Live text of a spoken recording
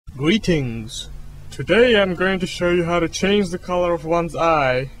Greetings! Today I'm going to show you how to change the color of one's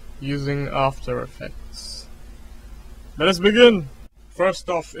eye using After Effects. Let us begin! First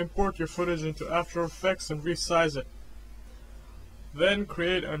off, import your footage into After Effects and resize it. Then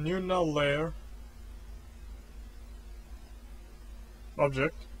create a new null layer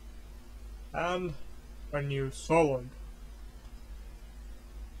object and a new solid.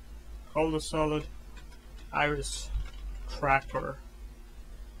 Call the solid Iris Tracker.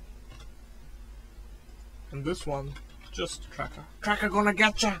 And this one, just Tracker. Tracker gonna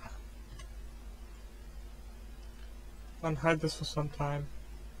getcha! Unhide this for some time.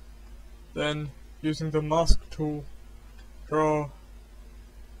 Then, using the mask tool, draw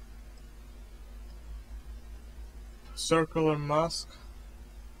a circular mask.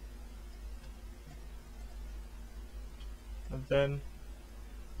 And then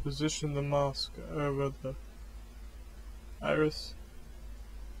position the mask over the iris.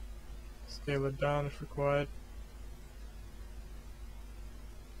 Scale it down if required.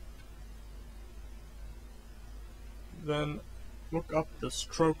 Then look up the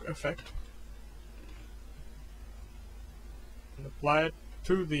stroke effect and apply it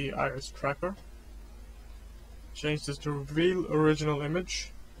to the iris tracker. Change this to reveal original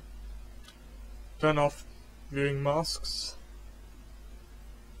image. Turn off viewing masks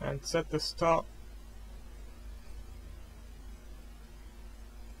and set the start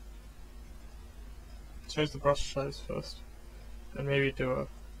change the brush size first, and maybe do a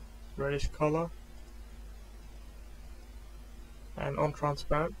reddish color and on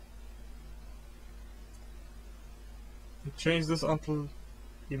transparent. And change this until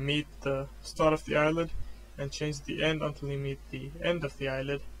you meet the start of the eyelid, and change the end until you meet the end of the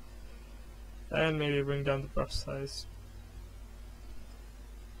eyelid, and maybe bring down the brush size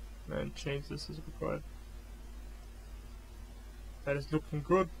and change this as required. That is looking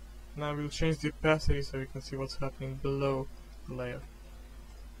good. Now we'll change the opacity so we can see what's happening below the layer.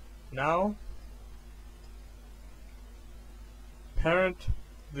 Now, parent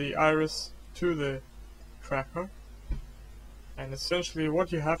the iris to the tracker, and essentially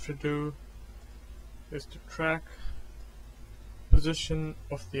what you have to do is to track position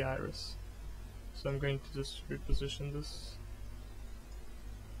of the iris. So I'm going to just reposition this.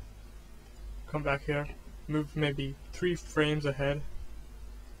 Come back here, move maybe 3 frames ahead,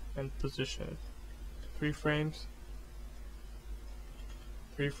 and position it. 3 frames,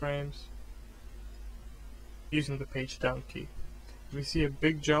 3 frames, using the page down key. If we see a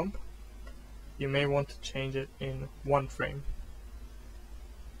big jump, you may want to change it in 1 frame.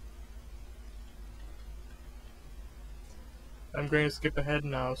 I'm going to skip ahead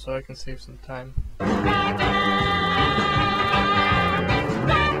now so I can save some time.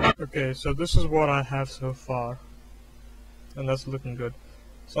 Okay, so this is what I have so far, and that's looking good.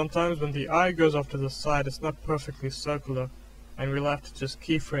 Sometimes when the eye goes off to the side, it's not perfectly circular, and we'll have to just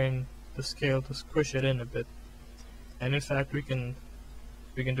keyframe the scale to squish it in a bit. And in fact, we can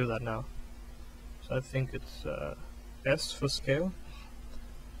do that now. So I think it's S for scale.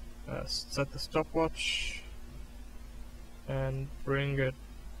 Set the stopwatch and bring it.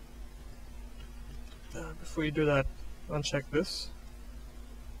 Before you do that, uncheck this.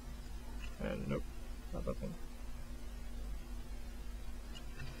 And nope, not that one.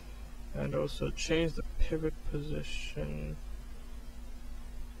 And also change the pivot position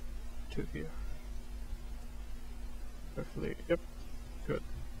to here. Hopefully, yep, good.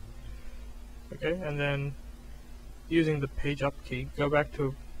 Okay, and then using the page up key, go back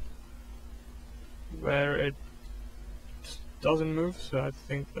to where it doesn't move, so I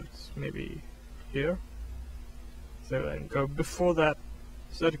think that's maybe here. So then go before that,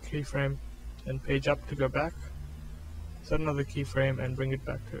 set a keyframe, and page up to go back. Set another keyframe and bring it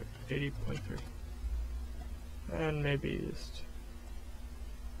back to 80.3. And maybe just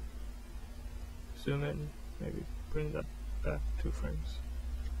zoom in, maybe bring that back 2 frames.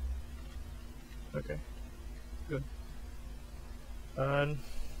 Okay, good. And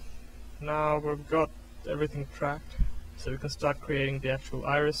now we've got everything tracked, so we can start creating the actual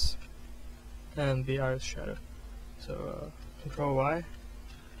iris and the iris shadow. So Control Y,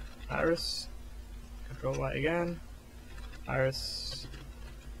 iris, Control Y again, iris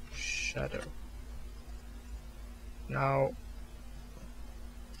shadow. Now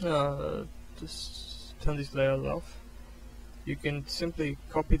just turn these layers off. You can simply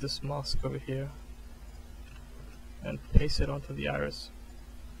copy this mask over here and paste it onto the iris.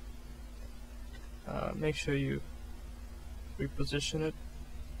 Make sure you reposition it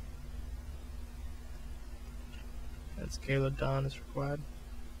and scale it down as required.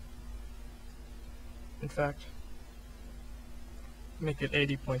 In fact, make it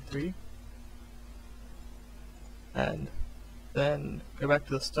 80.3, and then go back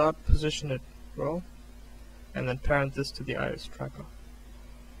to the start, position it well, and then parent this to the iris tracker.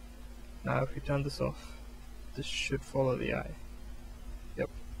 Now if we turn this off, this should follow the eye. Yep.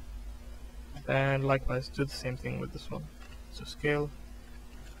 And likewise do the same thing with this one. So scale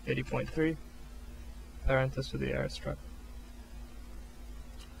 80.3, parent this to the iris tracker.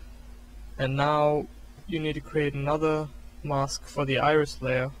 And now you need to create another mask for the iris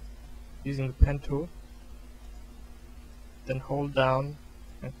layer using the pen tool. Then hold down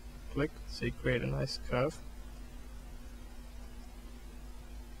and click so you create a nice curve.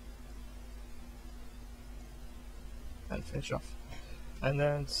 And finish off. And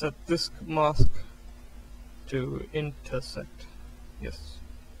then set this mask to intersect. Yes.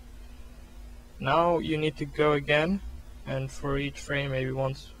 Now you need to go again, and for each frame, maybe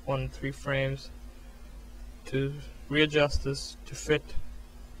 3 frames, to readjust this to fit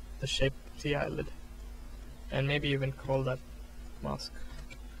the shape of the eyelid, and maybe even call that mask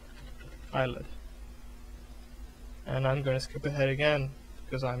eyelid. And I'm going to skip ahead again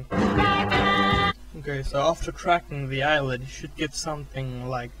because I'm okay. So after tracking the eyelid, you should get something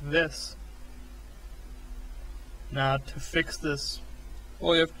like this. Now to fix this,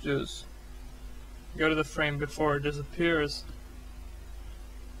 all you have to do is go to the frame before it disappears.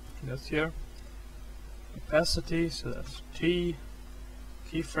 That's here. Opacity, so that's T.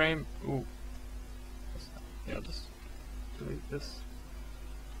 Keyframe. Ooh. Yeah, just delete this.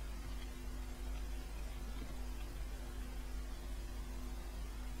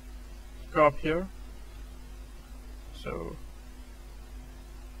 Go up here. So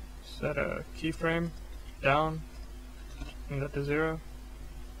set a keyframe down, bring that to 0.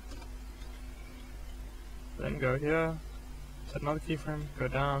 Then go here, set another keyframe, go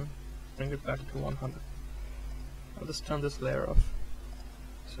down, bring it back to 100. I'll just turn this layer off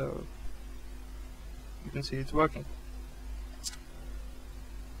so you can see it's working.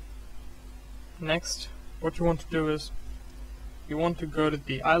 Next, what you want to do is you want to go to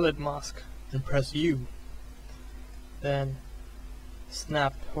the eyelid mask and press U. Then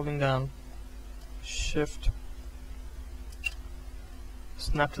snap, holding down Shift,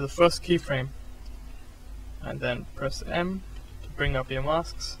 snap to the first keyframe, and then press M to bring up your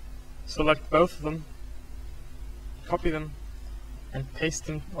masks. Select both of them, copy them, and paste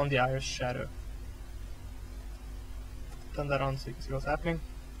them on the iris shadow. Turn that on so you can see what's happening.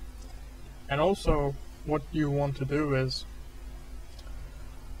 And also, what you want to do is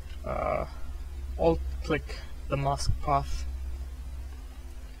alt-click the mask path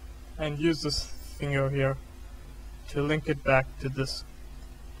and use this thing over here to link it back to this.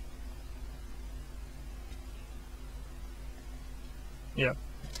 Yeah,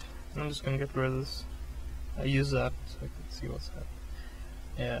 I'm just gonna get rid of this. I use that so I can see what's happening.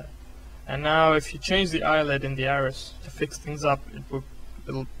 Yeah, and now if you change the eyelid in the iris to fix things up,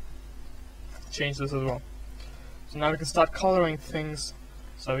 it'll change this as well. So now we can start coloring things.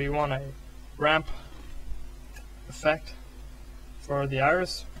 So we want a ramp effect for the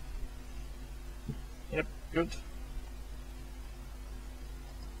iris. Yep, good.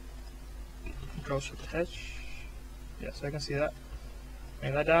 Control Shift H. Yeah, so I can see that.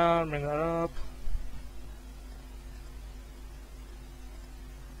 Bring that down, bring that up.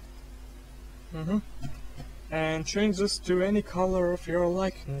 And change this to any color of your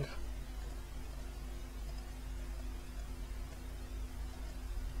liking.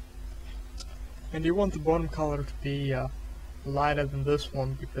 And you want the bottom color to be lighter than this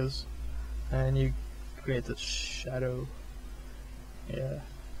one because, and you create the shadow. Yeah.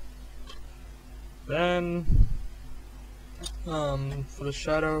 Then for the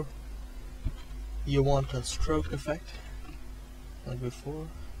shadow, you want a stroke effect, like before.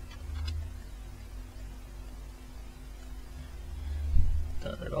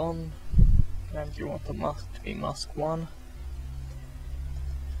 Turn it on, and you want the mask to be mask 1.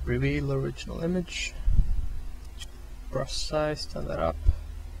 Reveal original image, brush size, turn that up,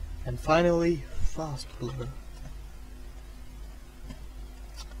 and finally fast blur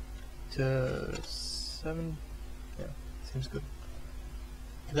to 7. Yeah, seems good.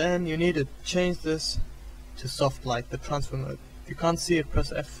 Then you need to change this to soft light, the transfer mode. If you can't see it,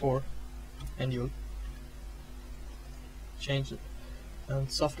 press F4 and you'll change it.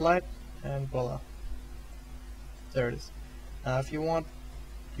 And soft light, and voila, there it is. Now if you want,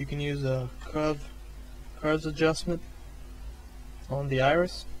 you can use a curves adjustment on the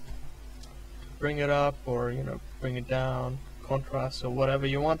iris. Bring it up, or bring it down, contrast, or whatever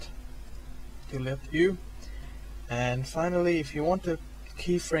you want. Totally up to you. And finally, if you want to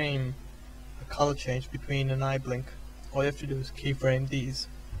keyframe a color change between an eye blink, all you have to do is keyframe these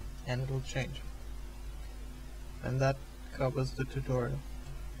and it'll change. And that covers the tutorial.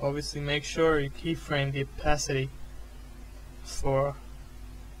 Obviously make sure you keyframe the opacity for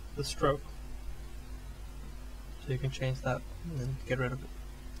the stroke, so you can change that and then get rid of it.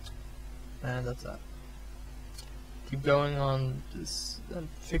 And that's that. Keep going on this and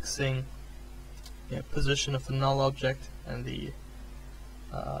fixing the position of the null object and the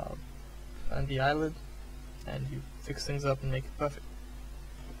eyelid, and you fix things up and make it perfect.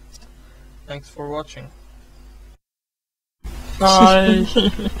 Thanks for watching. Hi,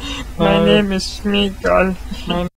 my name is Miguel.